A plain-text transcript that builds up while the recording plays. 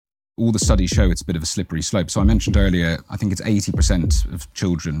all the studies show it's a bit of a slippery slope. So I mentioned earlier, I think it's 80% of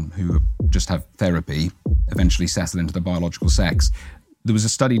children who just have therapy eventually settle into the biological sex. There was a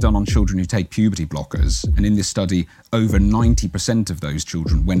study done on children who take puberty blockers, and in this study, over 90% of those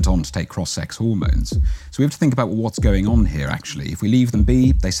children went on to take cross-sex hormones. So we have to think about what's going on here, actually. If we leave them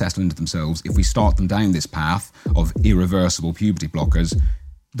be, they settle into themselves. If we start them down this path of irreversible puberty blockers,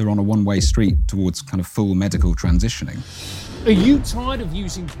 they're on a one-way street towards kind of full medical transitioning. Are you tired of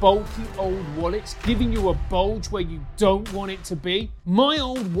using bulky old wallets, giving you a bulge where you don't want it to be? My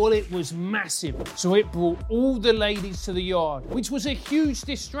old wallet was massive, so it brought all the ladies to the yard, which was a huge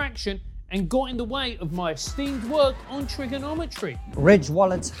distraction and got in the way of my esteemed work on trigonometry. Ridge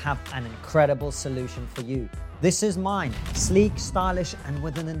wallets have an incredible solution for you. This is mine, sleek, stylish, and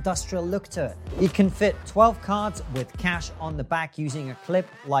with an industrial look to it. It can fit 12 cards with cash on the back using a clip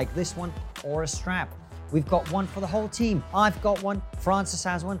like this one or a strap. We've got one for the whole team. I've got one, Francis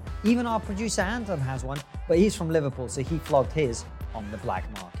has one, even our producer Anton has one, but he's from Liverpool, so he flogged his on the black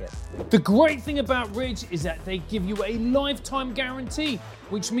market. The great thing about Ridge is that they give you a lifetime guarantee,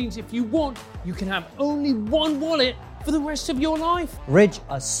 which means if you want, you can have only one wallet for the rest of your life. Ridge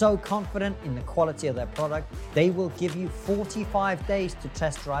are so confident in the quality of their product, they will give you 45 days to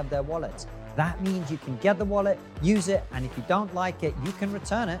test drive their wallets. That means you can get the wallet, use it, and if you don't like it, you can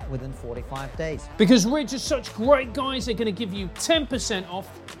return it within 45 days. Because Ridge are such great guys, they're going to give you 10% off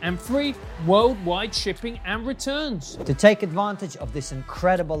and free worldwide shipping and returns. To take advantage of this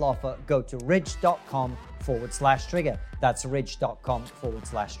incredible offer, go to ridge.com/trigger. That's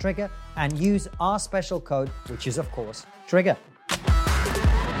ridge.com/trigger and use our special code, which is, of course, Trigger.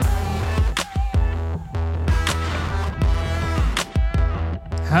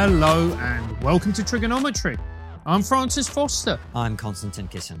 Hello and welcome to Trigonometry. I'm Francis Foster. I'm Konstantin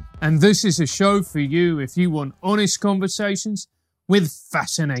Kisin. And this is a show for you if you want honest conversations with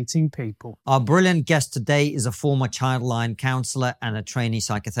fascinating people. Our brilliant guest today is a former childline counsellor and a trainee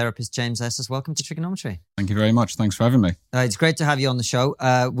psychotherapist, James Esses. Welcome to Trigonometry. Thank you very much. Thanks for having me. It's great to have you on the show.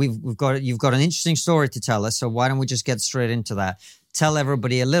 You've got an interesting story to tell us, so why don't we just get straight into that? Tell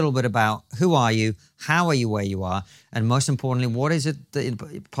everybody a little bit about who are you, how are you where you are, and most importantly, what is it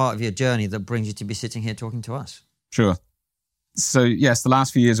that part of your journey that brings you to be sitting here talking to us? Sure. So, yes, the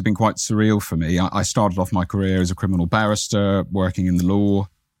last few years have been quite surreal for me. I started off my career as a criminal barrister, working in the law.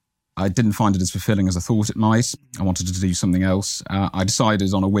 I didn't find it as fulfilling as I thought it might. I wanted to do something else. I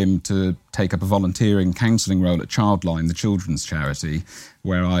decided on a whim to take up a volunteering counselling role at Childline, the children's charity,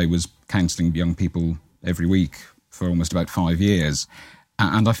 where I was counselling young people every week for almost about 5 years.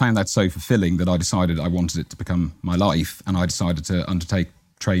 And I found that so fulfilling that I decided I wanted it to become my life, and I decided to undertake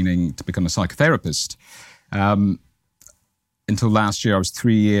training to become a psychotherapist. Until last year, I was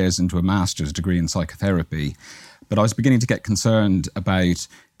 3 years into a master's degree in psychotherapy, but I was beginning to get concerned about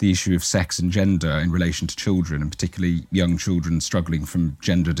the issue of sex and gender in relation to children, and particularly young children struggling from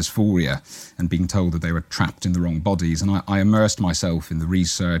gender dysphoria and being told that they were trapped in the wrong bodies. And I immersed myself in the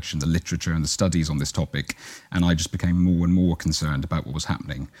research and the literature and the studies on this topic, and I just became more and more concerned about what was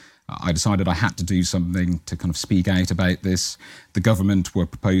happening. I decided I had to do something to kind of speak out about this. The government were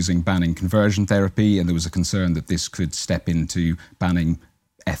proposing banning conversion therapy, and there was a concern that this could step into banning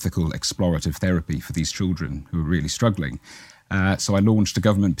ethical explorative therapy for these children who were really struggling. So I launched a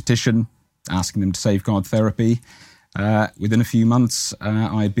government petition asking them to safeguard therapy. Within a few months,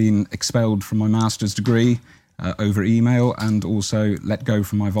 I'd been expelled from my master's degree over email and also let go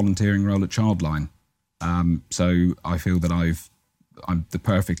from my volunteering role at Childline. So I feel that I'm the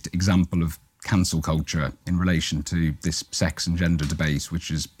perfect example of cancel culture in relation to this sex and gender debate, which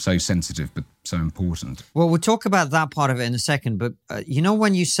is so sensitive but so important. Well, we'll talk about that part of it in a second, but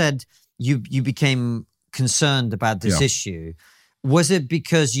when you said you became concerned about this issue, was it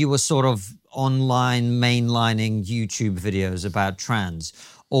because you were sort of online mainlining YouTube videos about trans,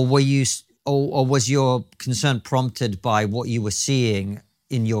 or or was your concern prompted by what you were seeing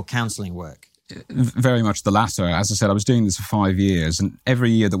in your counselling work? Very much the latter. As I said, I was doing this for 5 years, and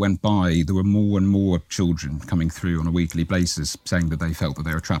every year that went by, there were more and more children coming through on a weekly basis saying that they felt that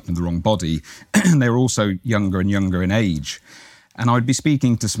they were trapped in the wrong body. And they were also younger and younger in age. And I would be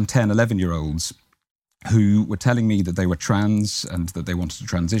speaking to some 10, 11-year-olds who were telling me that they were trans and that they wanted to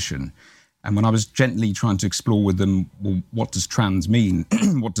transition. And when I was gently trying to explore with them, well, what does trans mean?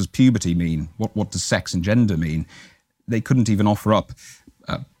 What does puberty mean? What does sex and gender mean? They couldn't even offer up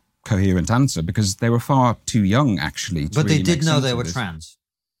a coherent answer because they were far too young, actually. But they did know they were trans,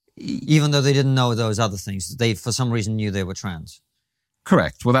 even though they didn't know those other things. They, for some reason, knew they were trans.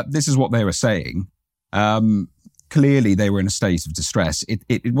 Correct. Well, this is what they were saying. Clearly, they were in a state of distress.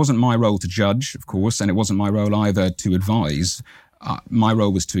 It wasn't my role to judge, of course, and it wasn't my role either to advise. my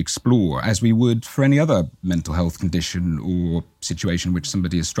role was to explore, as we would for any other mental health condition or situation in which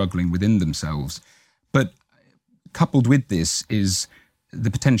somebody is struggling within themselves. But coupled with this is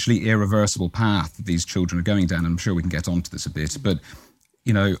the potentially irreversible path that these children are going down. I'm sure we can get onto this a bit, but,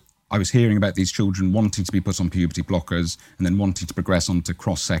 you know, I was hearing about these children wanting to be put on puberty blockers and then wanting to progress onto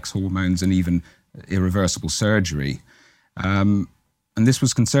cross-sex hormones and even irreversible surgery. And this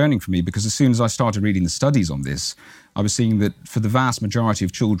was concerning for me because as soon as I started reading the studies on this, I was seeing that for the vast majority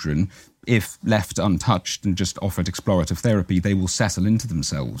of children, if left untouched and just offered explorative therapy, they will settle into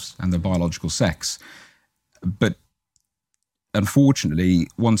themselves and their biological sex. But unfortunately,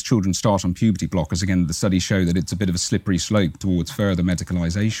 once children start on puberty blockers, again, the studies show that it's a bit of a slippery slope towards further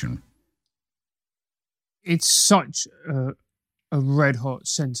medicalisation. It's such a red-hot,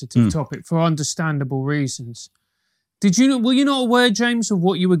 sensitive topic for understandable reasons. Were you not aware, James, of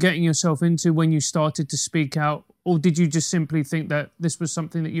what you were getting yourself into when you started to speak out, or did you just simply think that this was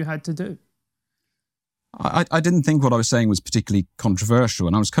something that you had to do? I didn't think what I was saying was particularly controversial,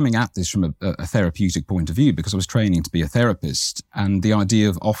 and I was coming at this from a therapeutic point of view because I was training to be a therapist, and the idea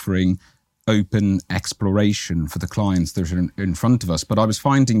of offering open exploration for the clients that are in front of us. But I was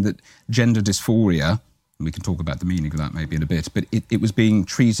finding that gender dysphoria, and we can talk about the meaning of that maybe in a bit, but it was being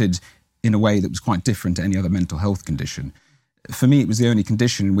treated in a way that was quite different to any other mental health condition. For me, it was the only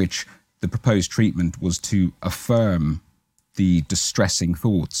condition in which the proposed treatment was to affirm the distressing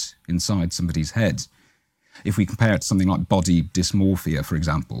thoughts inside somebody's head. If we compare it to something like body dysmorphia, for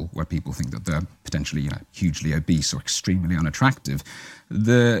example, where people think that they're potentially, hugely obese or extremely unattractive,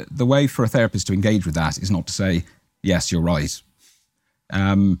 the way for a therapist to engage with that is not to say, yes, you're right.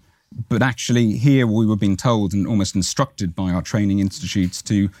 But actually here we were being told and almost instructed by our training institutes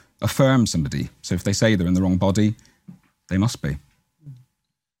to affirm somebody. So if they say they're in the wrong body, they must be.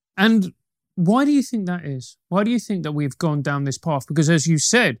 And why do you think that is? Why do you think that we've gone down this path? Because as you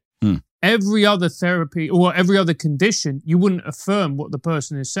said, every other therapy or every other condition, you wouldn't affirm what the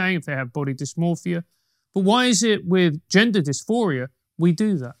person is saying if they have body dysmorphia. But why is it with gender dysphoria we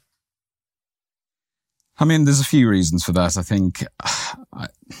do that? I mean, there's a few reasons for that. I think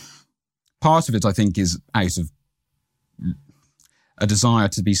part of it, I think, is out of a desire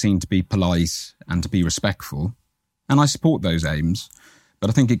to be seen to be polite and to be respectful. And I support those aims, but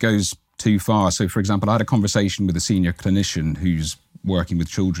I think it goes too far. So, for example, I had a conversation with a senior clinician who's working with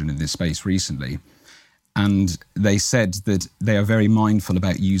children in this space recently, and they said that they are very mindful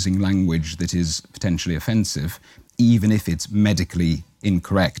about using language that is potentially offensive, even if it's medically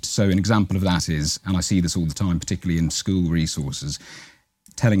incorrect. So an example of that is, and I see this all the time, particularly in school resources,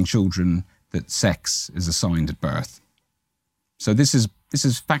 telling children that sex is assigned at birth. So this is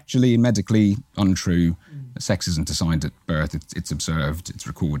factually and medically untrue. Sex isn't assigned at birth. It's observed. It's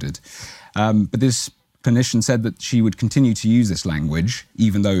recorded. But this clinician said that she would continue to use this language,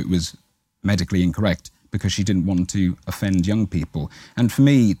 even though it was medically incorrect, because she didn't want to offend young people. And for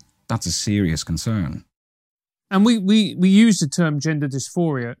me, that's a serious concern. And we use the term gender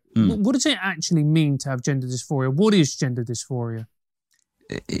dysphoria. What does it actually mean to have gender dysphoria? What is gender dysphoria?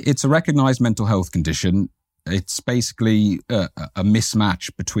 It's a recognised mental health condition. It's basically a mismatch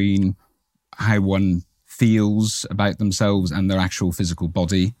between how one feels about themselves and their actual physical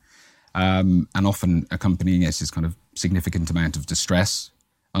body. And often accompanying it is kind of significant amount of distress,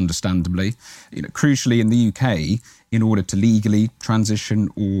 understandably. Crucially, in the UK, in order to legally transition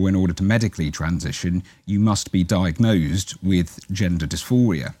or in order to medically transition, you must be diagnosed with gender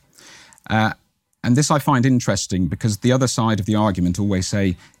dysphoria. And this I find interesting because the other side of the argument always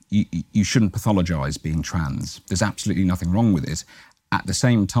say you shouldn't pathologise being trans. There's absolutely nothing wrong with it. At the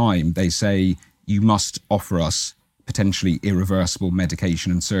same time, they say you must offer us potentially irreversible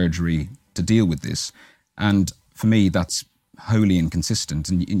medication and surgery to deal with this. And for me, that's wholly inconsistent.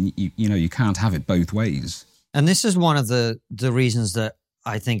 And you can't have it both ways. And this is one of the reasons that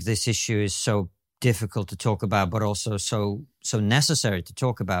I think this issue is so difficult to talk about, but also so necessary to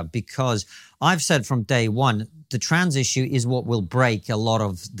talk about, because I've said from day one, the trans issue is what will break a lot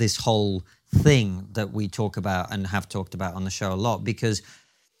of this whole thing that we talk about and have talked about on the show a lot, because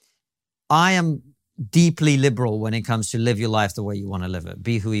I am deeply liberal when it comes to live your life the way you want to live it,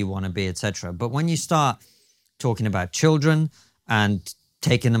 be who you want to be, etc. But when you start talking about children and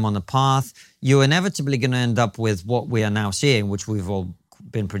taking them on the path, you're inevitably going to end up with what we are now seeing, which we've all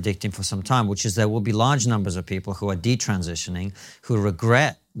been predicting for some time, which is there will be large numbers of people who are detransitioning, who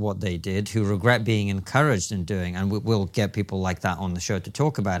regret what they did, who regret being encouraged in doing, and we'll get people like that on the show to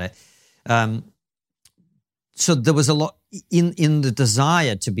talk about it. So there was a lot in the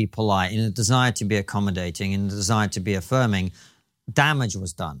desire to be polite, in the desire to be accommodating, in the desire to be affirming, damage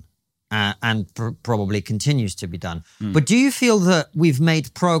was done. and probably continues to be done. But do you feel that we've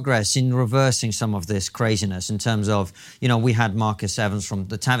made progress in reversing some of this craziness in terms of, we had Marcus Evans from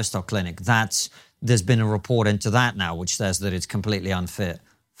the Tavistock Clinic. There's been a report into that now, which says that it's completely unfit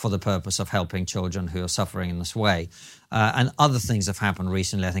for the purpose of helping children who are suffering in this way. And other things have happened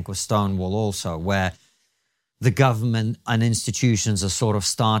recently, I think with Stonewall also, where the government and institutions are sort of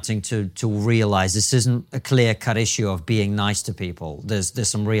starting to realize this isn't a clear-cut issue of being nice to people. There's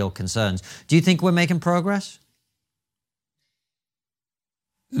some real concerns. Do you think we're making progress?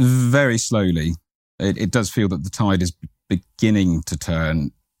 Very slowly. It does feel that the tide is beginning to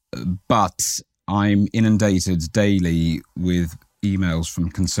turn, but I'm inundated daily with emails from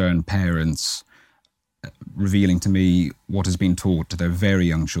concerned parents revealing to me what has been taught to their very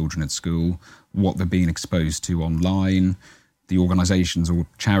young children at school, what they're being exposed to online, the organisations or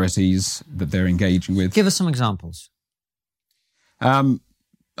charities that they're engaging with. Give us some examples.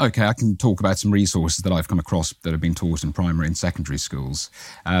 Okay, I can talk about some resources that I've come across that have been taught in primary and secondary schools,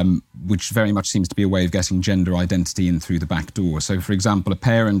 which very much seems to be a way of getting gender identity in through the back door. So, for example, a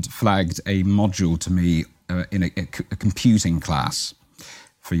parent flagged a module to me in a computing class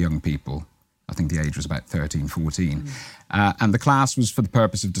for young people. I think the age was about 13, 14. And the class was for the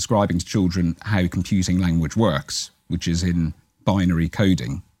purpose of describing to children how computing language works, which is in binary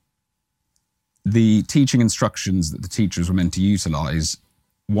coding. The teaching instructions that the teachers were meant to utilise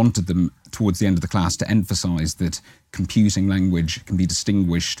wanted them, towards the end of the class, to emphasise that computing language can be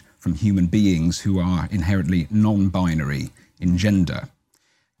distinguished from human beings who are inherently non-binary in gender.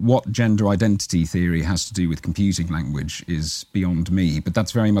 What gender identity theory has to do with computing language is beyond me, but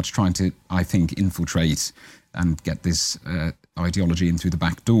that's very much trying to, I think, infiltrate and get this ideology in through the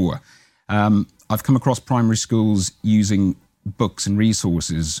back door. I've come across primary schools using books and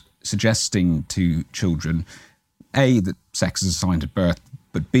resources suggesting to children, A, that sex is assigned at birth,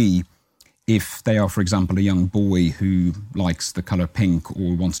 but B, if they are, for example, a young boy who likes the colour pink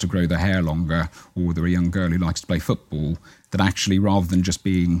or wants to grow their hair longer, or they're a young girl who likes to play football, that actually, rather than just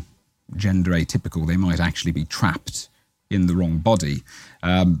being gender atypical, they might actually be trapped in the wrong body.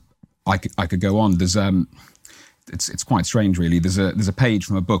 I could go on. There's it's quite strange, really. There's a page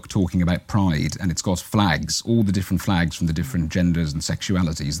from a book talking about pride, and it's got flags, all the different flags from the different genders and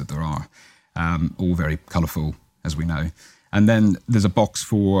sexualities that there are, all very colourful, as we know. And then there's a box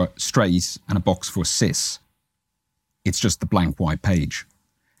for straight and a box for cis. It's just the blank white page.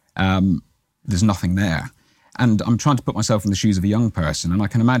 There's nothing there. And I'm trying to put myself in the shoes of a young person, and I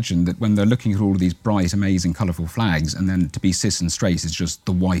can imagine that when they're looking at all of these bright, amazing, colourful flags, and then to be cis and straight is just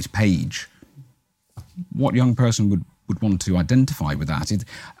the white page, what young person would want to identify with that?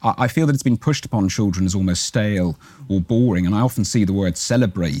 I feel that it's been pushed upon children as almost stale or boring, and I often see the word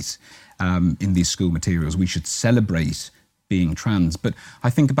celebrate in these school materials. We should celebrate being trans, but I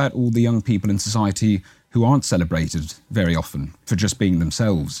think about all the young people in society who aren't celebrated very often for just being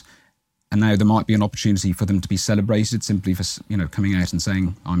themselves. And now there might be an opportunity for them to be celebrated simply for, coming out and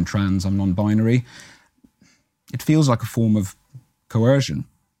saying, I'm trans, I'm non-binary. It feels like a form of coercion.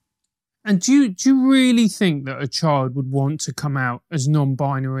 And do you really think that a child would want to come out as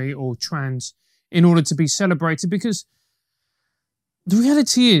non-binary or trans in order to be celebrated? Because the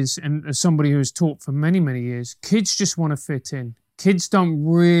reality is, and as somebody who has taught for many, many years, kids just want to fit in. Kids don't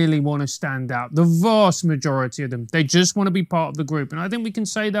really want to stand out. The vast majority of them, they just want to be part of the group. And I think we can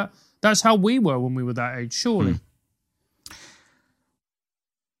say that that's how we were when we were that age, surely.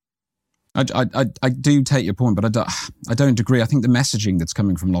 I do take your point, but I don't agree. I think the messaging that's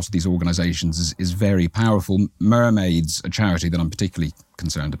coming from a lot of these organisations is very powerful. Mermaids, a charity that I'm particularly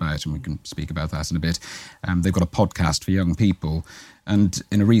concerned about, and we can speak about that in a bit, they've got a podcast for young people. And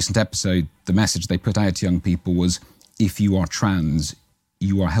in a recent episode, the message they put out to young people was, if you are trans,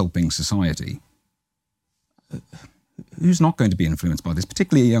 you are helping society. Who's not going to be influenced by this,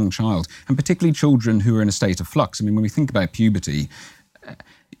 particularly a young child, and particularly children who are in a state of flux? I mean, when we think about puberty,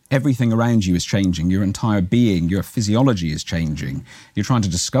 everything around you is changing. Your entire being, your physiology is changing. You're trying to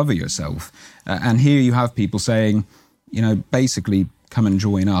discover yourself. And here you have people saying, basically, come and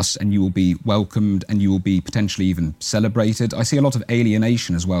join us and you will be welcomed and you will be potentially even celebrated. I see a lot of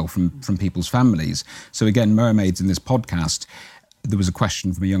alienation as well from people's families. So again, Mermaids in this podcast, there was a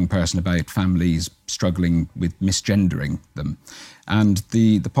question from a young person about families struggling with misgendering them. And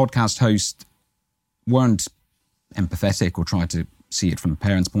the podcast host weren't empathetic or tried to see it from a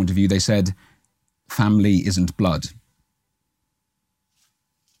parent's point of view. They said, family isn't blood.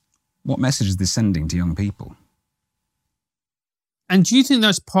 What message is this sending to young people? And do you think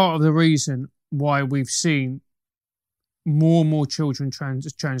that's part of the reason why we've seen more and more children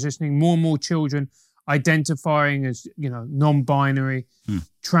transitioning, more and more children identifying as, non-binary,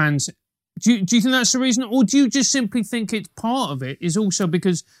 trans, Do you think that's the reason? Or do you just simply think it's part of it is also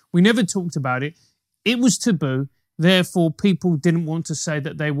because we never talked about it, it was taboo, therefore people didn't want to say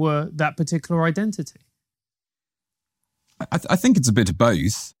that they were that particular identity? I think it's a bit of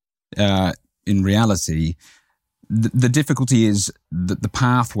both. In reality, the difficulty is that the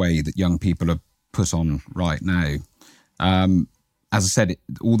pathway that young people are put on right now. As I said,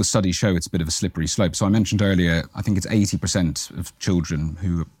 all the studies show it's a bit of a slippery slope. So I mentioned earlier, I think it's 80% of children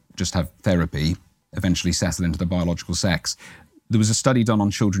who just have therapy eventually settle into the biological sex. There was a study done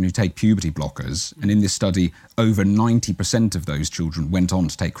on children who take puberty blockers, and in this study, over 90% of those children went on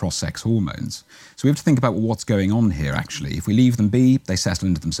to take cross-sex hormones. So we have to think about what's going on here, actually. If we leave them be, they settle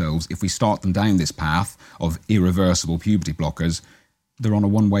into themselves. If we start them down this path of irreversible puberty blockers, they're on a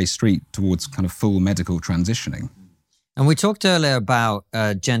one-way street towards kind of full medical transitioning. And we talked earlier about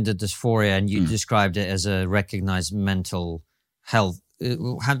gender dysphoria, and you described it as a recognized mental health.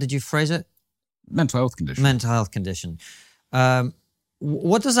 How did you phrase it? Mental health condition. Mental health condition.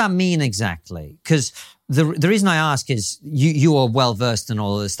 What does that mean exactly? Because the reason I ask is you are well versed in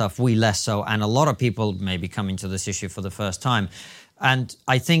all of this stuff, we less so, and a lot of people may be coming to this issue for the first time. And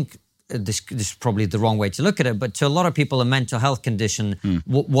I think this is probably the wrong way to look at it, but to a lot of people, a mental health condition,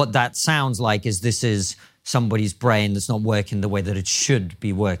 what that sounds like is this is somebody's brain that's not working the way that it should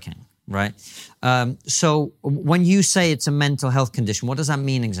be working, right? So when you say it's a mental health condition, what does that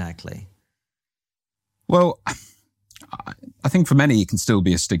mean exactly? Well, I think for many it can still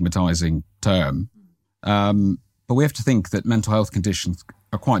be a stigmatizing term, but we have to think that mental health conditions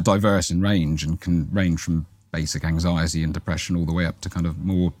are quite diverse in range and can range from basic anxiety and depression all the way up to kind of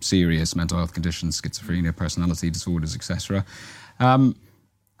more serious mental health conditions, schizophrenia, personality disorders, etc.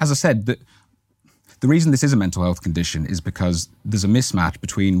 As I said, the reason this is a mental health condition is because there's a mismatch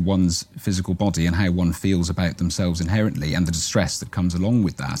between one's physical body and how one feels about themselves inherently and the distress that comes along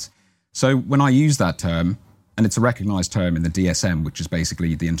with that. So when I use that term, and it's a recognised term in the DSM, which is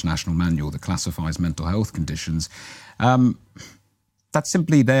basically the international manual that classifies mental health conditions, that's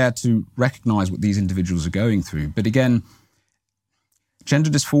simply there to recognise what these individuals are going through. But again, gender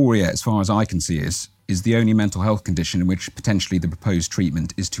dysphoria, as far as I can see it, is the only mental health condition in which potentially the proposed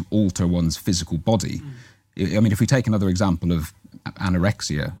treatment is to alter one's physical body. I mean, if we take another example of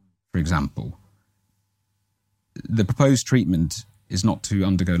anorexia, for example, the proposed treatment is not to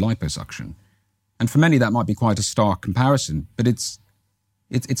undergo liposuction. And for many, that might be quite a stark comparison, but it's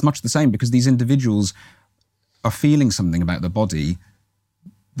much the same because these individuals are feeling something about their body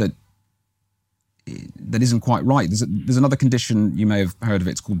that isn't quite right. There's another condition, you may have heard of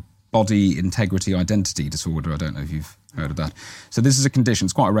it, it's called body integrity identity disorder. I don't know if you've heard of that. So this is a condition,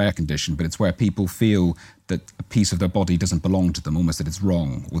 it's quite a rare condition, but it's where people feel that a piece of their body doesn't belong to them, almost that it's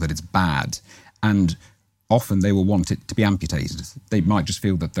wrong or that it's bad. And often they will want it to be amputated. They might just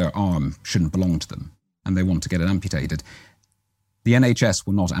feel that their arm shouldn't belong to them and they want to get it amputated. The NHS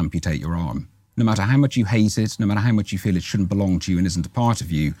will not amputate your arm. No matter how much you hate it, no matter how much you feel it shouldn't belong to you and isn't a part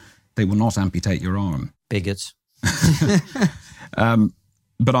of you, they will not amputate your arm. Bigots.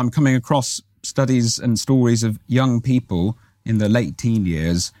 But I'm coming across studies and stories of young people in their late teen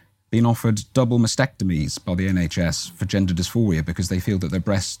years being offered double mastectomies by the NHS for gender dysphoria because they feel that their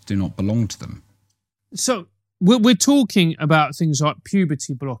breasts do not belong to them. So we're talking about things like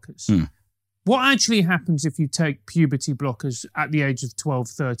puberty blockers. What actually happens if you take puberty blockers at the age of 12,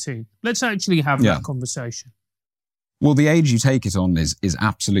 13? Let's actually have that conversation. Well, the age you take it on is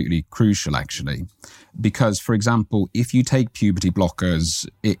absolutely crucial, actually, because, for example, if you take puberty blockers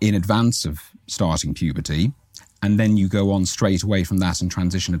in advance of starting puberty, and then you go on straight away from that and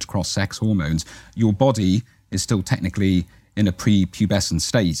transition into cross-sex hormones, your body is still technically in a pre-pubescent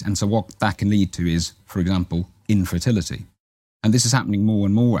state. And so what that can lead to is, for example, infertility. And this is happening more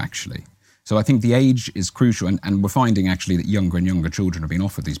and more, actually. So I think the age is crucial, and we're finding actually that younger and younger children are being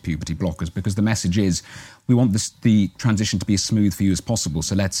offered these puberty blockers because the message is we want the transition to be as smooth for you as possible,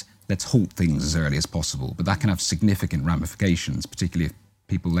 so let's halt things as early as possible. But that can have significant ramifications, particularly if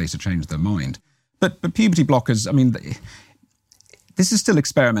people later change their mind. But puberty blockers, I mean, this is still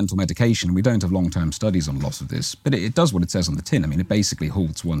experimental medication. We don't have long-term studies on a lot of this, but it does what it says on the tin. I mean, it basically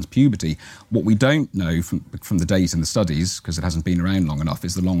halts one's puberty. What we don't know from the data and the studies, because it hasn't been around long enough,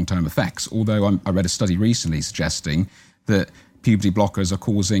 is the long-term effects. Although I read a study recently suggesting that puberty blockers are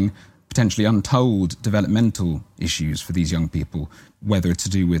causing potentially untold developmental issues for these young people, whether it's to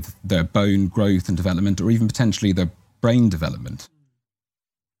do with their bone growth and development or even potentially their brain development.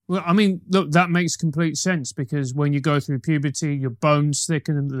 Well, I mean, look, that makes complete sense because when you go through puberty, your bones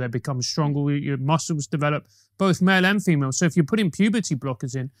thicken, they become stronger, your muscles develop, both male and female. So if you're putting puberty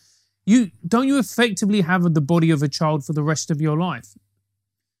blockers in, don't you effectively have the body of a child for the rest of your life?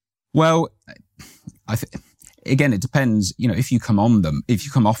 Well, again, it depends. If you come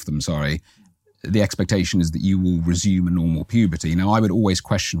off them, the expectation is that you will resume a normal puberty. Now, I would always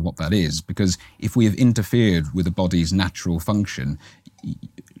question what that is, because if we have interfered with a body's natural function,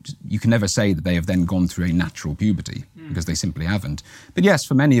 you can never say that they have then gone through a natural puberty, because they simply haven't. But yes,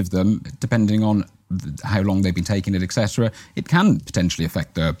 for many of them, depending on how long they've been taking it, etc., it can potentially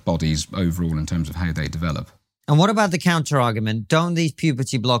affect their bodies overall in terms of how they develop. And what about the counter-argument? Don't these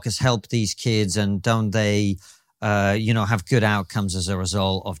puberty blockers help these kids, and don't they, have good outcomes as a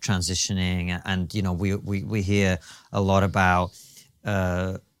result of transitioning? And, we hear a lot about,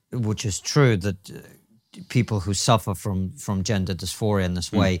 which is true, that people who suffer from gender dysphoria in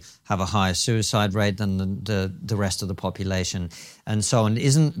this way have a higher suicide rate than the rest of the population, and so on.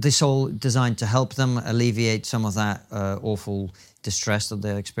 Isn't this all designed to help them alleviate some of that awful distress that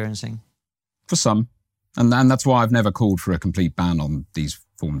they're experiencing? For some. And that's why I've never called for a complete ban on these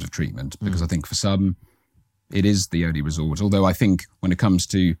forms of treatment, because I think for some, it is the only resort. Although I think when it comes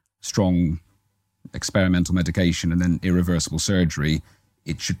to strong experimental medication and then irreversible surgery,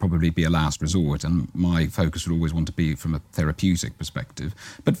 it should probably be a last resort. And my focus would always want to be from a therapeutic perspective.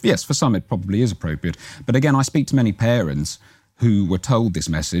 But yes, for some, it probably is appropriate. But again, I speak to many parents who were told this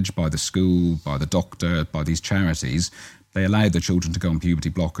message by the school, by the doctor, by these charities. They allowed their children to go on puberty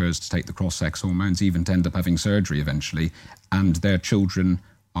blockers, to take the cross-sex hormones, even to end up having surgery eventually, and their children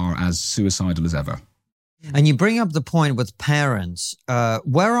are as suicidal as ever. And you bring up the point with parents.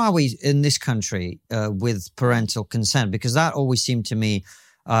 Where are we in this country with parental consent? Because that always seemed to me,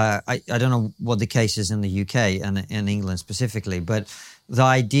 I don't know what the case is in the UK and in England specifically, but the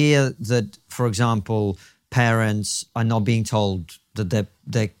idea that, for example, parents are not being told that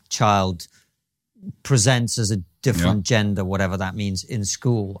their child presents as a different gender, whatever that means, in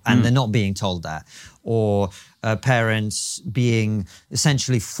school, and they're not being told that, or parents being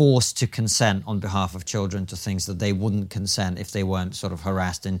essentially forced to consent on behalf of children to things that they wouldn't consent if they weren't sort of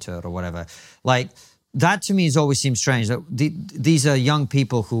harassed into it or whatever. Like, that to me has always seemed strange, that these are young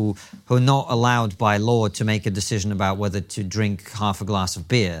people who are not allowed by law to make a decision about whether to drink half a glass of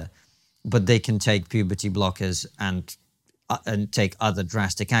beer, but they can take puberty blockers and take other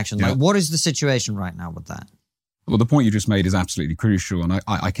drastic action. Like, what is the situation right now with that? Well, the point you just made is absolutely crucial, and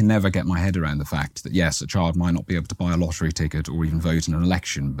I can never get my head around the fact that, yes, a child might not be able to buy a lottery ticket or even vote in an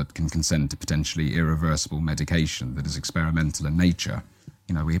election, but can consent to potentially irreversible medication that is experimental in nature.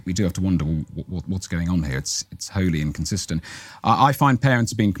 We do have to wonder what's going on here. It's wholly inconsistent. I find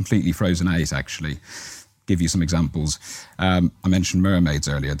parents are being completely frozen out, actually. Give you some examples. I mentioned mermaids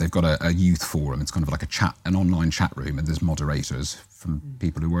earlier. They've got a youth forum. It's kind of like an online chat room, and there's moderators from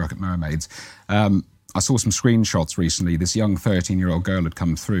people who work at mermaids. I saw some screenshots recently. This young 13-year-old girl had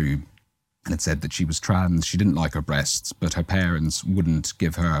come through and had said that she was trans. She didn't like her breasts, but her parents wouldn't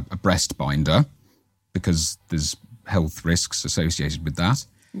give her a breast binder because there's health risks associated with that.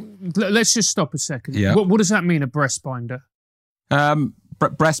 Let's just stop a second. Yeah. What does that mean, a breast binder?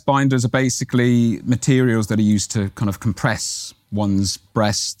 Breast binders are basically materials that are used to kind of compress one's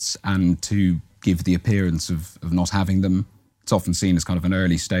breasts and to give the appearance of not having them. It's often seen as kind of an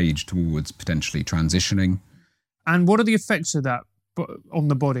early stage towards potentially transitioning. And what are the effects of that on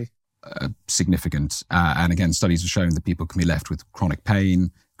the body? Significant. And again, studies have shown that people can be left with chronic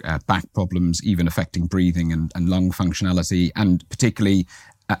pain, back problems, even affecting breathing and lung functionality. And particularly,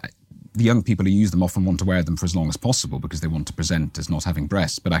 the young people who use them often want to wear them for as long as possible because they want to present as not having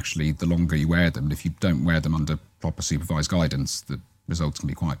breasts. But actually, the longer you wear them, and if you don't wear them under proper supervised guidance, the results can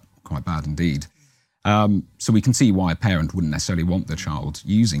be quite bad indeed. So we can see why a parent wouldn't necessarily want their child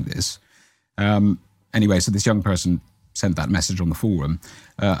using this. Anyway, so this young person sent that message on the forum.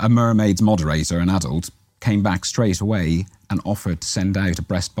 A mermaid's moderator, an adult, came back straight away and offered to send out a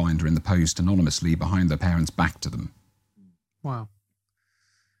breast binder in the post anonymously behind their parents' back to them. Wow.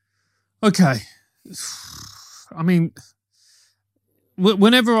 Okay. I mean,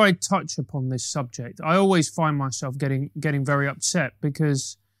 whenever I touch upon this subject, I always find myself getting very upset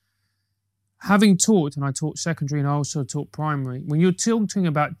because having taught, and I taught secondary and I also taught primary, when you're talking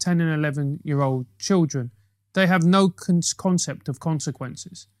about 10 and 11-year-old children, they have no concept of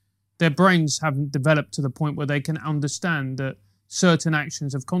consequences. Their brains haven't developed to the point where they can understand that certain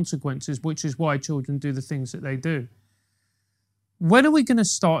actions have consequences, which is why children do the things that they do. When are we going to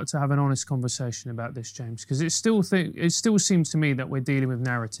start to have an honest conversation about this, James? Because it still seems to me that we're dealing with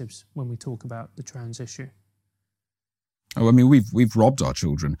narratives when we talk about the trans issue. Oh, I mean, we've robbed our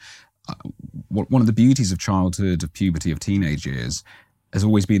children. One of the beauties of childhood, of puberty, of teenage years, has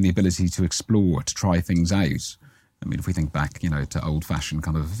always been the ability to explore, to try things out. I mean, if we think back, to old-fashioned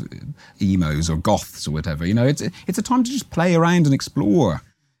kind of emos or goths or whatever, it's a time to just play around and explore.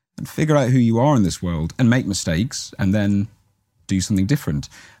 and figure out who you are in this world and make mistakes and then do something different.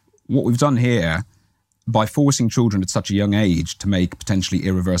 What we've done here, by forcing children at such a young age to make potentially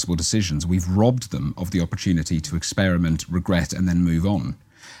irreversible decisions, we've robbed them of the opportunity to experiment, regret, and then move on.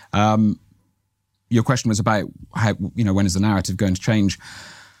 Your question was about how, when is the narrative going to change?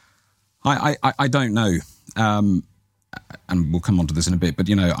 I don't know. And we'll come on to this in a bit, but,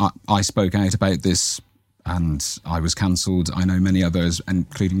 I spoke out about this and I was cancelled. I know many others,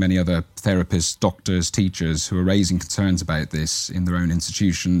 including many other therapists, doctors, teachers, who are raising concerns about this in their own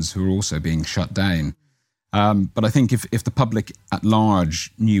institutions, who are also being shut down. But I think if the public at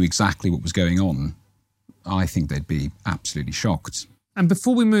large knew exactly what was going on, I think they'd be absolutely shocked. And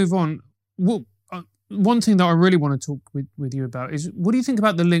before we move on, one thing that I really want to talk with you about is, what do you think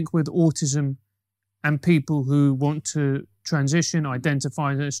about the link with autism and people who want to transition,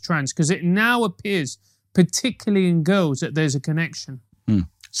 identify as trans? Because it now appears, particularly in girls, that there's a connection.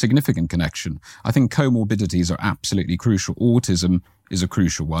 Significant connection. I think comorbidities are absolutely crucial. Autism is a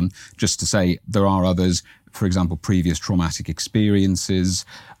crucial one. Just to say, there are others, for example, previous traumatic experiences.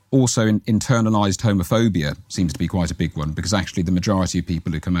 Also, internalised homophobia seems to be quite a big one, because actually the majority of people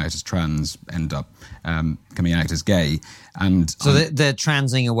who come out as trans end up coming out as gay. And so they're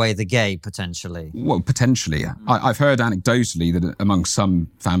transing away the gay, potentially? Well, potentially. I've heard anecdotally that amongst some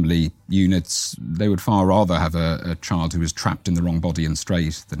family units, they would far rather have a child who is trapped in the wrong body and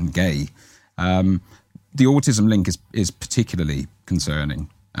straight than gay. The autism link is particularly concerning,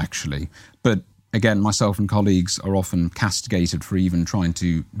 actually. But again, myself and colleagues are often castigated for even trying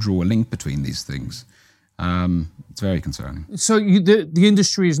to draw a link between these things. It's very concerning. So the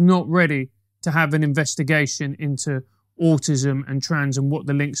industry is not ready to have an investigation into autism and trans and what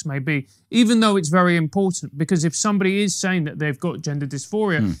the links may be, even though it's very important, because if somebody is saying that they've got gender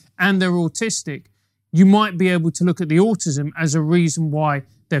dysphoria and they're autistic, you might be able to look at the autism as a reason why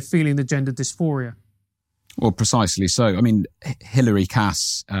they're feeling the gender dysphoria. Well, precisely so. I mean, Hilary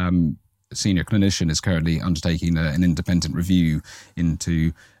Cass, senior clinician, is currently undertaking an independent review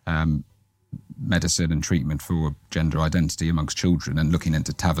into medicine and treatment for gender identity amongst children and looking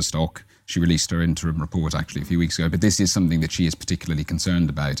into Tavistock. She released her interim report actually a few weeks ago, but this is something that she is particularly concerned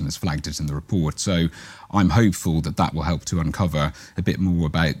about and has flagged it in the report. So I'm hopeful that will help to uncover a bit more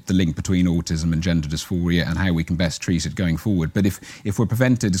about the link between autism and gender dysphoria and how we can best treat it going forward. But if we're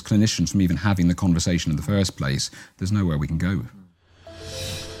prevented as clinicians from even having the conversation in the first place, there's nowhere we can go.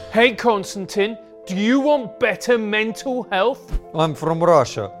 Hey Konstantin, do you want better mental health? I'm from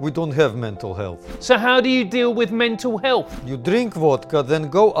Russia. We don't have mental health. So how do you deal with mental health? You drink vodka, then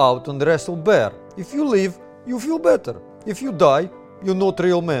go out and wrestle bear. If you live, you feel better. If you die, you're not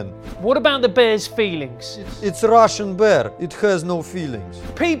real man. What about the bear's feelings? It's Russian bear. It has no feelings.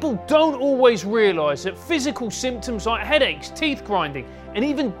 People don't always realise that physical symptoms like headaches, teeth grinding, and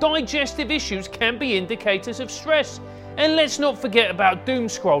even digestive issues can be indicators of stress. And let's not forget about doom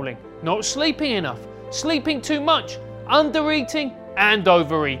scrolling, not sleeping enough, sleeping too much, undereating and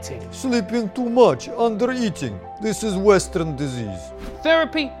overeating. Sleeping too much, undereating. This is Western disease.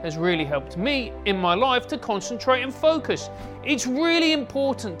 Therapy has really helped me in my life to concentrate and focus. It's really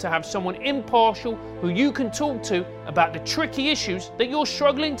important to have someone impartial who you can talk to about the tricky issues that you're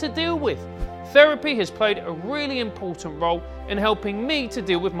struggling to deal with. Therapy has played a really important role in helping me to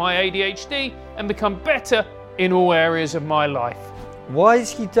deal with my ADHD and become better in all areas of my life. Why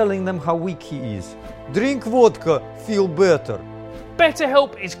is he telling them how weak he is? Drink vodka, feel better.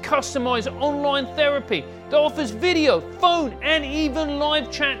 BetterHelp is customized online therapy that offers video, phone, and even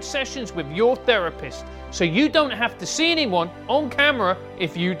live chat sessions with your therapist, so you don't have to see anyone on camera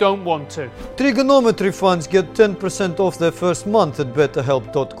if you don't want to. Trigonometry fans get 10% off their first month at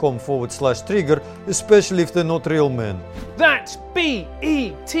betterhelp.com/trigger, especially if they're not real men. That's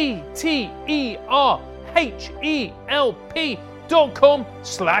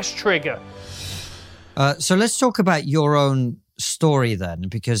BetterHelp.com/trigger. So let's talk about your own story then,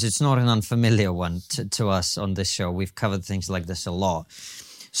 because it's not an unfamiliar one to us on this show. We've covered things like this a lot.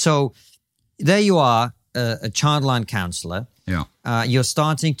 So there you are, a childline counsellor. Yeah. You're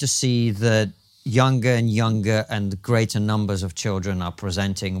starting to see that younger and younger and greater numbers of children are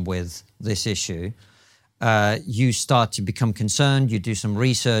presenting with this issue. You start to become concerned, you do some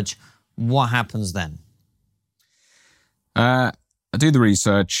research. What happens then? I do the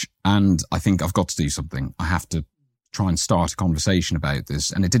research and I think I've got to do something. I have to try and start a conversation about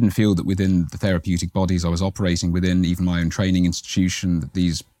this. And it didn't feel that within the therapeutic bodies I was operating within, even my own training institution, that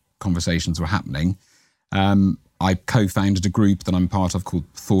these conversations were happening. I co-founded a group that I'm part of called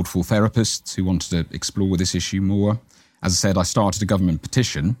Thoughtful Therapists, who wanted to explore this issue more. As I said, I started a government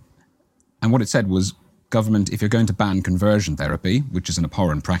petition. And what it said was, government, if you're going to ban conversion therapy, which is an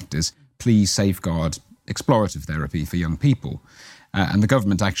abhorrent practice, please safeguard explorative therapy for young people. And the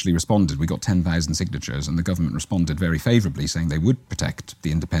government actually responded. We got 10,000 signatures, and the government responded very favourably, saying they would protect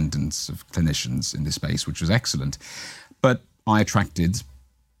the independence of clinicians in this space, which was excellent. But I attracted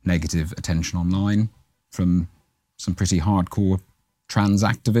negative attention online from some pretty hardcore trans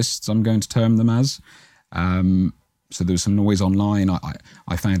activists, I'm going to term them as. So there was some noise online.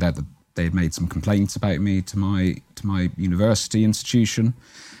 I found out that they had made some complaints about me to my university institution.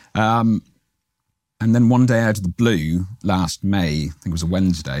 And then one day out of the blue, last May, I think it was a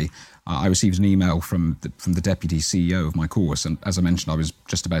Wednesday, I received an email from the deputy CEO of my course. And as I mentioned, I was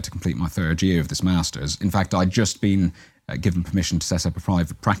just about to complete my third year of this master's. In fact, I'd just been given permission to set up a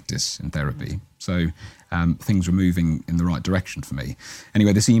private practice in therapy. So things were moving in the right direction for me.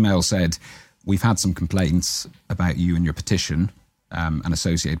 Anyway, this email said, "We've had some complaints about you and your petition and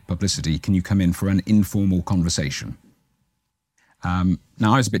associated publicity. Can you come in for an informal conversation?"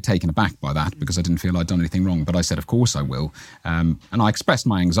 Now, I was a bit taken aback by that because I didn't feel I'd done anything wrong, but I said, of course I will. And I expressed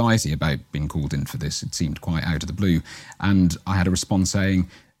my anxiety about being called in for this. It seemed quite out of the blue. And I had a response saying,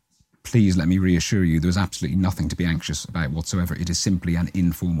 "Please let me reassure you, there's absolutely nothing to be anxious about whatsoever. It is simply an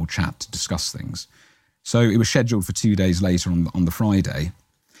informal chat to discuss things." So it was scheduled for 2 days later on the Friday.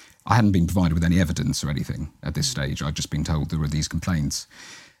 I hadn't been provided with any evidence or anything at this stage. I'd just been told there were these complaints.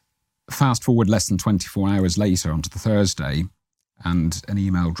 Fast forward less than 24 hours later onto the Thursday, and an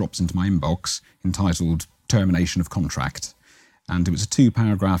email drops into my inbox entitled "Termination of Contract." And it was a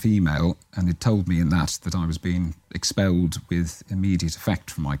 2-paragraph email, and it told me in that I was being expelled with immediate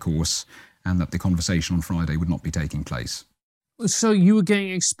effect from my course and that the conversation on Friday would not be taking place. So you were getting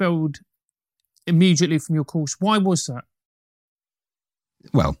expelled immediately from your course. Why was that?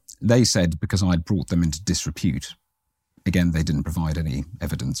 Well, they said because I'd brought them into disrepute. Again, they didn't provide any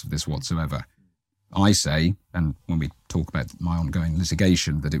evidence of this whatsoever. I say, and when we talk about my ongoing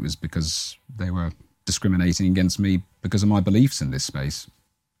litigation, that it was because they were discriminating against me because of my beliefs in this space.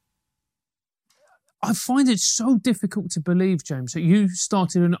 I find it so difficult to believe, James, that you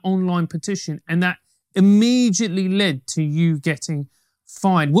started an online petition and that immediately led to you getting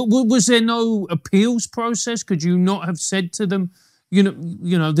fined. Was there no appeals process? Could you not have said to them,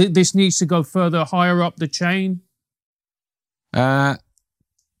 this needs to go further, higher up the chain?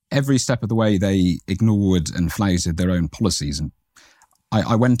 Every step of the way, they ignored and flouted their own policies. And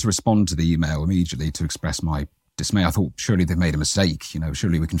I went to respond to the email immediately to express my dismay. I thought, surely they've made a mistake.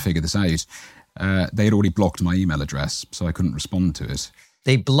 Surely we can figure this out. They had already blocked my email address, so I couldn't respond to it.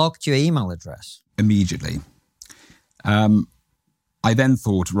 They blocked your email address? Immediately. I then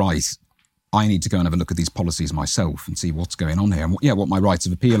thought, right, I need to go and have a look at these policies myself and see what's going on here and what my rights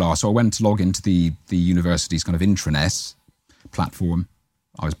of appeal are. So I went to log into the university's kind of intranet platform.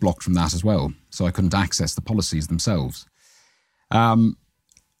 I was blocked from that as well, so I couldn't access the policies themselves.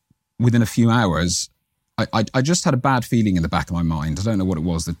 Within a few hours, I just had a bad feeling in the back of my mind. I don't know what it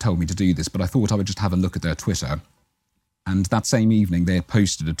was that told me to do this, but I thought I would just have a look at their Twitter. And that same evening, they had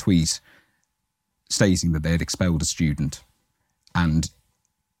posted a tweet stating that they had expelled a student and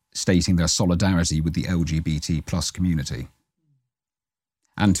stating their solidarity with the LGBT plus community.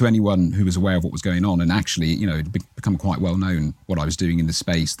 And to anyone who was aware of what was going on, and actually, it had become quite well known what I was doing in this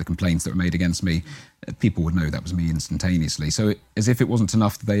space, the complaints that were made against me, people would know that was me instantaneously. So as if it wasn't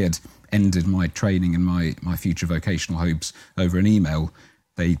enough that they had ended my training and my future vocational hopes over an email,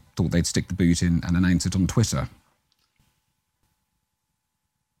 they thought they'd stick the boot in and announce it on Twitter.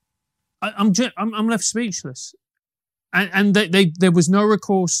 I'm left speechless. And there was no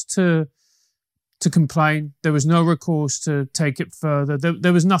recourse to complain. There was no recourse to take it further.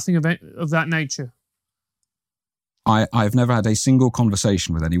 There was nothing of that nature. I've never had a single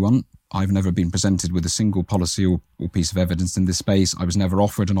conversation with anyone. I've never been presented with a single policy or piece of evidence in this space. I was never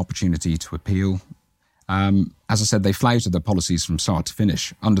offered an opportunity to appeal. As I said, they flouted their policies from start to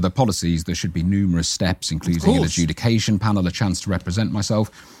finish. Under their policies, there should be numerous steps, including an adjudication panel, a chance to represent myself.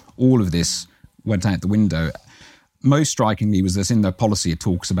 All of this went out the window. Most strikingly was that in their policy it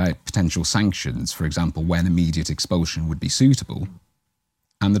talks about potential sanctions, for example, when immediate expulsion would be suitable.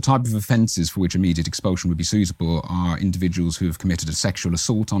 And the type of offences for which immediate expulsion would be suitable are individuals who have committed a sexual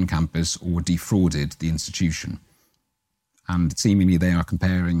assault on campus or defrauded the institution. And seemingly they are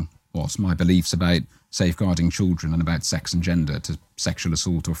comparing my beliefs about safeguarding children and about sex and gender to sexual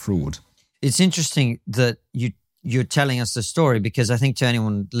assault or fraud. It's interesting that you're telling us the story, because I think to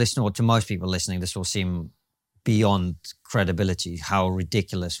anyone listening, or to most people listening, this will seem beyond credibility, how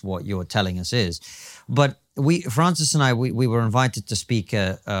ridiculous what you're telling us is. But Francis and I were invited to speak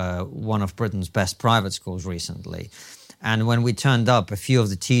at one of Britain's best private schools recently. And when we turned up, a few of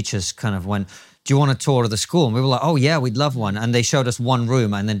the teachers kind of went, do you want a tour of the school? And we were like, oh yeah, we'd love one. And they showed us one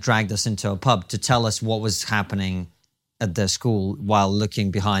room and then dragged us into a pub to tell us what was happening at their school while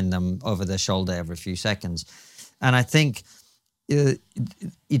looking behind them over their shoulder every few seconds. And I think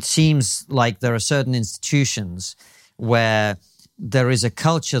it seems like there are certain institutions where there is a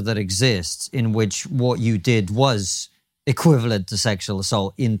culture that exists in which what you did was equivalent to sexual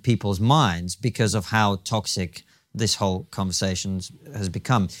assault in people's minds because of how toxic this whole conversation has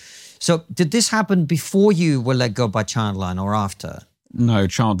become. So did this happen before you were let go by Childline or after? No,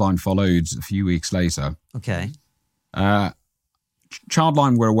 Childline followed a few weeks later. Okay.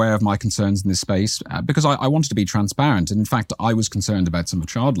 Childline were aware of my concerns in this space because I wanted to be transparent. And in fact, I was concerned about some of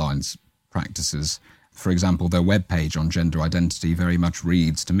Childline's practices. For example, their webpage on gender identity very much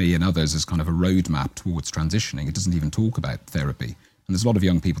reads to me and others as kind of a roadmap towards transitioning. It doesn't even talk about therapy. And there's a lot of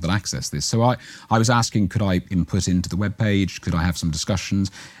young people that access this. So I was asking, could I input into the webpage? Could I have some discussions?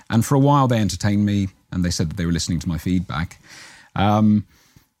 And for a while they entertained me and they said that they were listening to my feedback.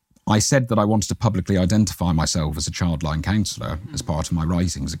 I said that I wanted to publicly identify myself as a Childline counsellor as part of my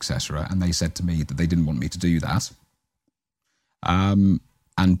writings, etc. And they said to me that they didn't want me to do that. And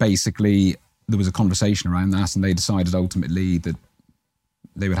basically, there was a conversation around that, and they decided ultimately that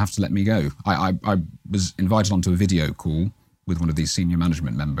they would have to let me go. I was invited onto a video call with one of these senior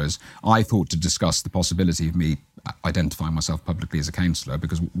management members. I thought to discuss the possibility of me identifying myself publicly as a counsellor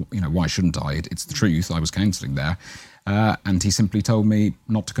because, why shouldn't I? It's the truth. I was counselling there. And he simply told me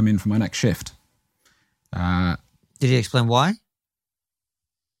not to come in for my next shift. Did he explain why?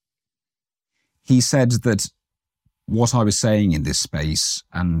 He said that what I was saying in this space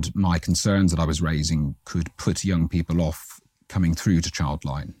and my concerns that I was raising could put young people off coming through to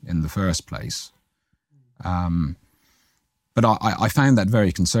Childline in the first place. But I found that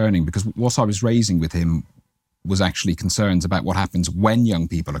very concerning because what I was raising with him was actually concerns about what happens when young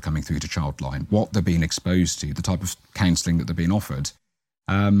people are coming through to Childline, what they're being exposed to, the type of counselling that they're being offered.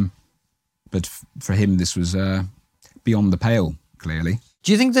 But for him, this was beyond the pale, clearly.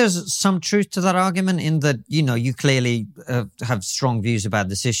 Do you think there's some truth to that argument in that, you clearly have strong views about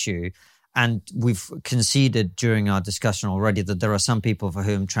this issue, and we've conceded during our discussion already that there are some people for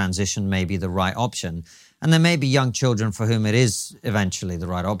whom transition may be the right option, and there may be young children for whom it is eventually the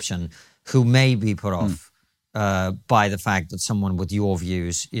right option, who may be put off by the fact that someone with your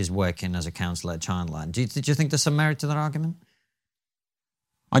views is working as a counsellor at Childline. Do you think there's some merit to that argument?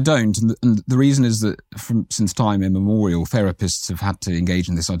 I don't, and the reason is that since time immemorial, therapists have had to engage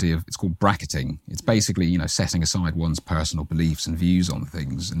in this idea of, it's called bracketing. It's basically, setting aside one's personal beliefs and views on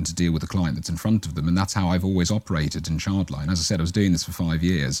things and to deal with the client that's in front of them, and that's how I've always operated in Childline. As I said, I was doing this for 5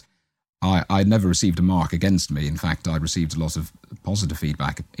 years. I'd never received a mark against me. In fact, I received a lot of positive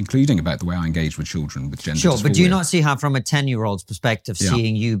feedback, including about the way I engage with children with gender dysphoria. But do you not see how, from a 10-year-old's perspective,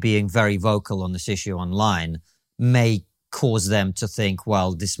 seeing you being very vocal on this issue online may cause them to think,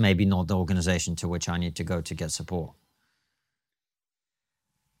 well, this may be not the organisation to which I need to go to get support?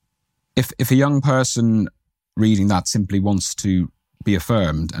 If a young person reading that simply wants to be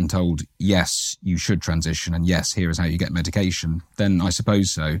affirmed and told, yes, you should transition, and yes, here is how you get medication, then I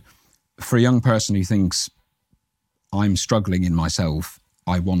suppose so. For a young person who thinks, I'm struggling in myself,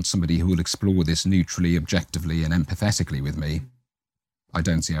 I want somebody who will explore this neutrally, objectively and empathetically with me, I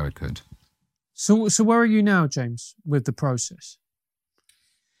don't see how it could. So where are you now, James, with the process?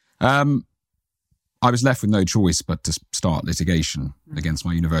 I was left with no choice but to start litigation against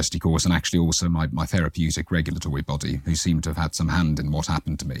my university course and actually also my therapeutic regulatory body, who seem to have had some hand in what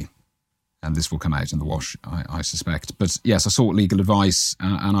happened to me. And this will come out in the wash, I suspect. But yes, I sought legal advice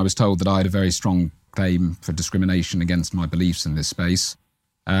and I was told that I had a very strong claim for discrimination against my beliefs in this space.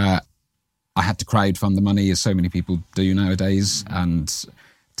 I had to crowdfund the money, as so many people do nowadays, and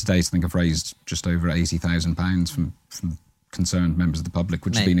to date, I think I've raised just over £80,000 from concerned members of the public,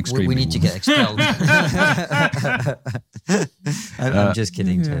 which has been extremely... We need to get expelled. I'm just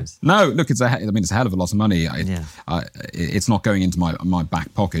kidding, James. No, look, it's a hell of a lot of money. It's not going into my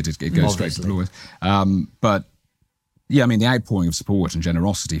back pocket. It goes straight to the lawyers. But yeah, the outpouring of support and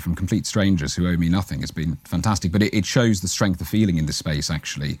generosity from complete strangers who owe me nothing has been fantastic. But it shows the strength of feeling in this space,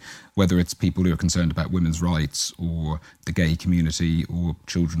 actually, whether it's people who are concerned about women's rights or the gay community or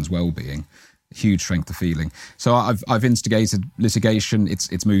children's well-being. Huge strength of feeling. So I've instigated litigation.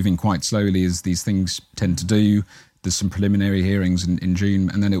 It's moving quite slowly, as these things tend to do. There's some preliminary hearings in June,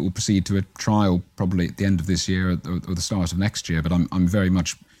 and then it will proceed to a trial probably at the end of this year or the start of next year. But I'm very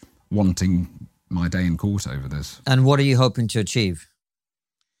much wanting my day in court over this. And what are you hoping to achieve?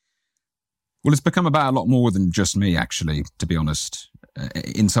 Well, it's become about a lot more than just me, actually, to be honest.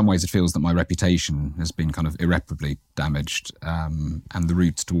 In some ways, it feels that my reputation has been kind of irreparably damaged, and the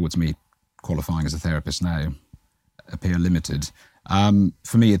route towards me qualifying as a therapist now appear limited.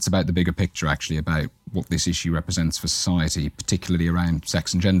 For me, it's about the bigger picture, actually, about what this issue represents for society, particularly around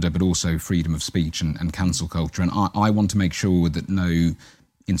sex and gender, but also freedom of speech and cancel culture. And I want to make sure that no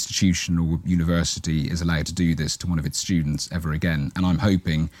institution or university is allowed to do this to one of its students ever again. And I'm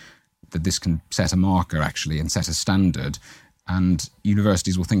hoping that this can set a marker, actually, and set a standard. And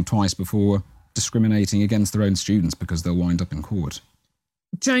universities will think twice before discriminating against their own students because they'll wind up in court.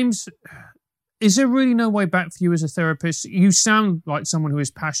 James, is there really no way back for you as a therapist? You sound like someone who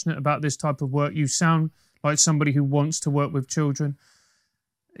is passionate about this type of work. You sound like somebody who wants to work with children.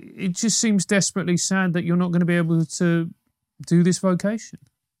 It just seems desperately sad that you're not going to be able to do this vocation.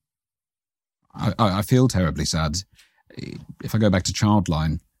 I feel terribly sad. If I go back to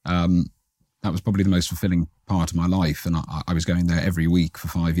Childline, that was probably the most fulfilling part of my life. And I was going there every week for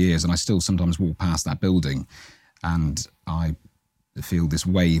 5 years, and I still sometimes walk past that building and I feel this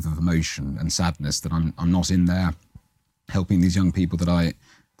wave of emotion and sadness that I'm not in there helping these young people that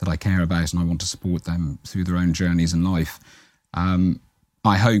I care about, and I want to support them through their own journeys in life.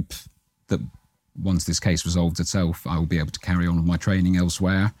 I hope that once this case resolves itself, I will be able to carry on with my training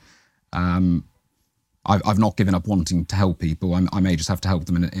elsewhere. I've not given up wanting to help people. I may just have to help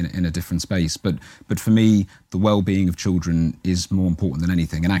them in a different space. But for me, the well-being of children is more important than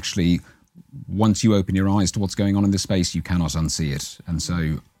anything. And actually, once you open your eyes to what's going on in this space, you cannot unsee it. And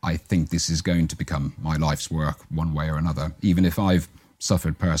so I think this is going to become my life's work one way or another, even if I've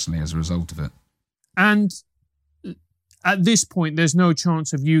suffered personally as a result of it. And at this point, there's no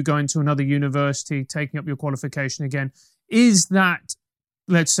chance of you going to another university, taking up your qualification again. Is that,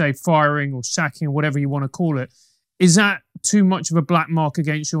 let's say, firing or sacking or whatever you want to call it, is that too much of a black mark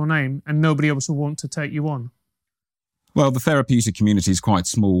against your name and nobody else will want to take you on? Well, the therapeutic community is quite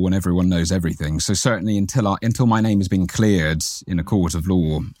small and everyone knows everything. So certainly until my name has been cleared in a court of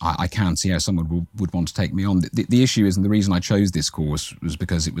law, I can't see how someone would want to take me on. The issue is, and the reason I chose this course was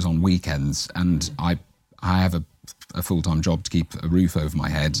because it was on weekends, and I have a full-time job to keep a roof over my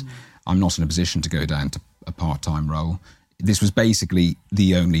head. I'm not in a position to go down to a part-time role. This was basically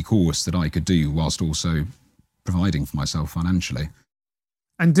the only course that I could do whilst also providing for myself financially.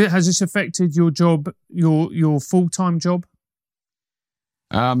 And has this affected your job, your full-time job?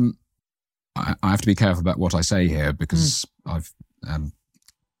 I have to be careful about what I say here because I've...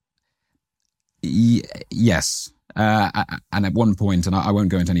 yes. And at one point, and I won't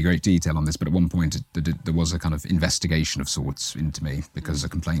go into any great detail on this, but at one point there was a kind of investigation of sorts into me because a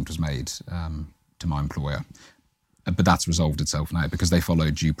complaint was made to my employer. But that's resolved itself now because they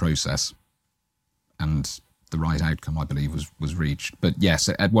followed due process and the right outcome, I believe, was reached. But yes,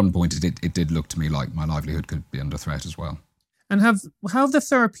 at one point it did look to me like my livelihood could be under threat as well. And how have the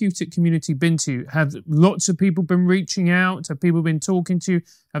therapeutic community been to you? Have lots of people been reaching out? Have people been talking to you?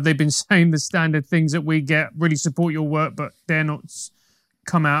 Have they been saying the standard things that we get, really support your work, but dare not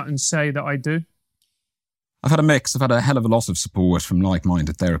come out and say that I do? I've had a mix. I've had a hell of a lot of support from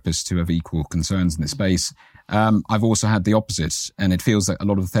like-minded therapists who have equal concerns in this space. I've also had the opposite, and it feels like a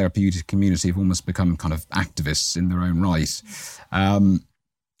lot of the therapeutic community have almost become kind of activists in their own right.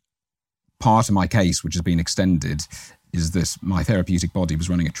 Part of my case, which has been extended, is that my therapeutic body was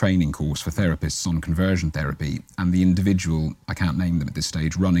running a training course for therapists on conversion therapy, and the individual, I can't name them at this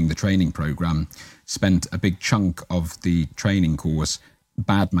stage, running the training program, spent a big chunk of the training course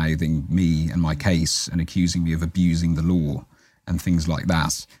bad-mouthing me and my case and accusing me of abusing the law and things like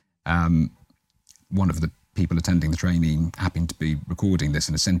that. One of the people attending the training happened to be recording this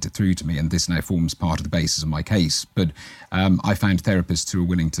and has sent it through to me, and this now forms part of the basis of my case. But I found therapists who are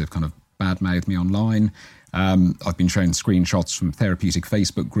willing to kind of badmouth me online. I've been shown screenshots from therapeutic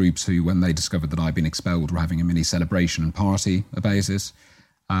Facebook groups who, when they discovered that I'd been expelled, were having a mini celebration and party about it.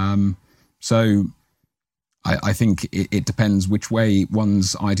 So I think it depends which way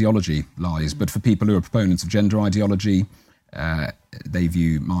one's ideology lies. But for people who are proponents of gender ideology, they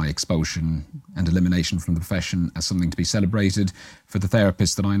view my expulsion and elimination from the profession as something to be celebrated. For the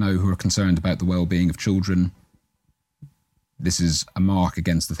therapists that I know who are concerned about the well-being of children, this is a mark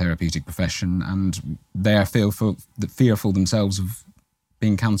against the therapeutic profession, and they're fearful themselves of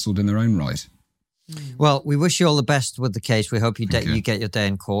being cancelled in their own right. Well, we wish you all the best with the case. We hope you get your day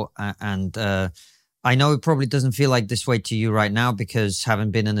in court. And I know it probably doesn't feel like this way to you right now because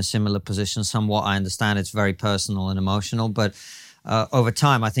having been in a similar position somewhat, I understand it's very personal and emotional. But over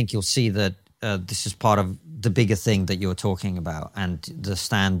time, I think you'll see that this is part of the bigger thing that you're talking about, and the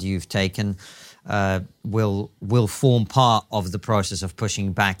stand you've taken will form part of the process of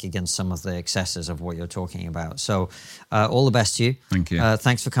pushing back against some of the excesses of what you're talking about. So all the best to you. Thank you.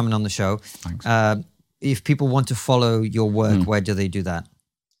 Thanks for coming on the show. Thanks. If people want to follow your work, where do they do that?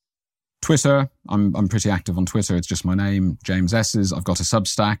 Twitter, I'm pretty active on Twitter. It's just my name, James Esses. I've got a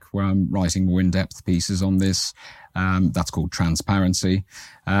Substack where I'm writing more in-depth pieces on this. That's called Transparency.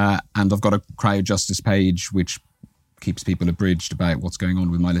 And I've got a crowd justice page which keeps people abridged about what's going on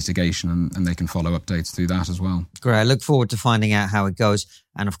with my litigation, and they can follow updates through that as well. Great. I look forward to finding out how it goes.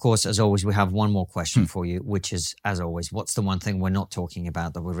 And of course, as always, we have one more question for you, which is, as always, what's the one thing we're not talking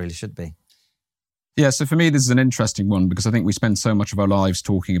about that we really should be? Yeah, so for me, this is an interesting one because I think we spend so much of our lives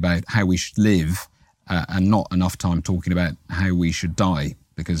talking about how we should live and not enough time talking about how we should die,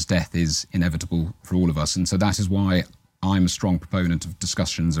 because death is inevitable for all of us. And so that is why I'm a strong proponent of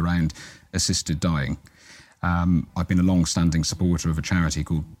discussions around assisted dying. I've been a long-standing supporter of a charity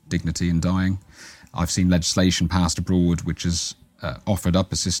called Dignity in Dying. I've seen legislation passed abroad which has offered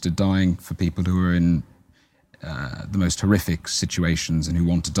up assisted dying for people who are in the most horrific situations and who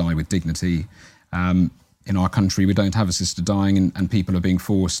want to die with dignity. In our country, we don't have assisted dying, and people are being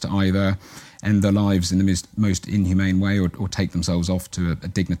forced to either end their lives in the most inhumane way or take themselves off to a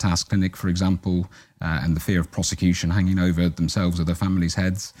Dignitas clinic, for example, and the fear of prosecution hanging over themselves or their families'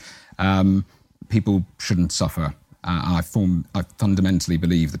 heads. People shouldn't suffer. I fundamentally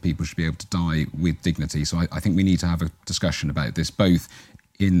believe that people should be able to die with dignity. So I think we need to have a discussion about this, both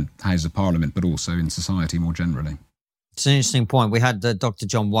in House of Parliament, but also in society more generally. It's an interesting point. We had Dr.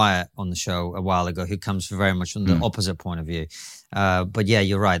 John Wyatt on the show a while ago, who comes very much from the opposite point of view. But yeah,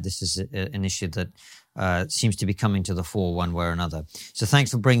 you're right. This is an issue that seems to be coming to the fore one way or another. So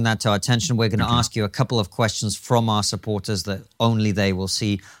thanks for bringing that to our attention. We're going to ask you a couple of questions from our supporters that only they will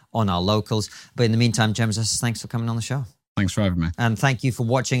see on our locals. But in the meantime, James, thanks for coming on the show. Thanks for having me. And thank you for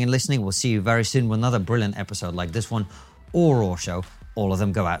watching and listening. We'll see you very soon with another brilliant episode like this one or Raw Show. All of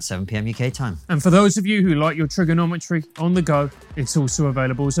them go out 7 p.m. UK time. And for those of you who like your trigonometry on the go, it's also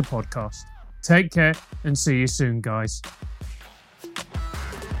available as a podcast. Take care and see you soon, guys.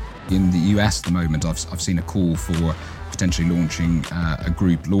 In the US at the moment, I've seen a call for potentially launching a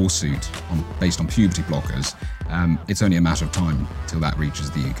group lawsuit based on puberty blockers. It's only a matter of time till that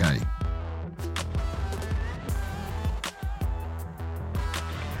reaches the UK.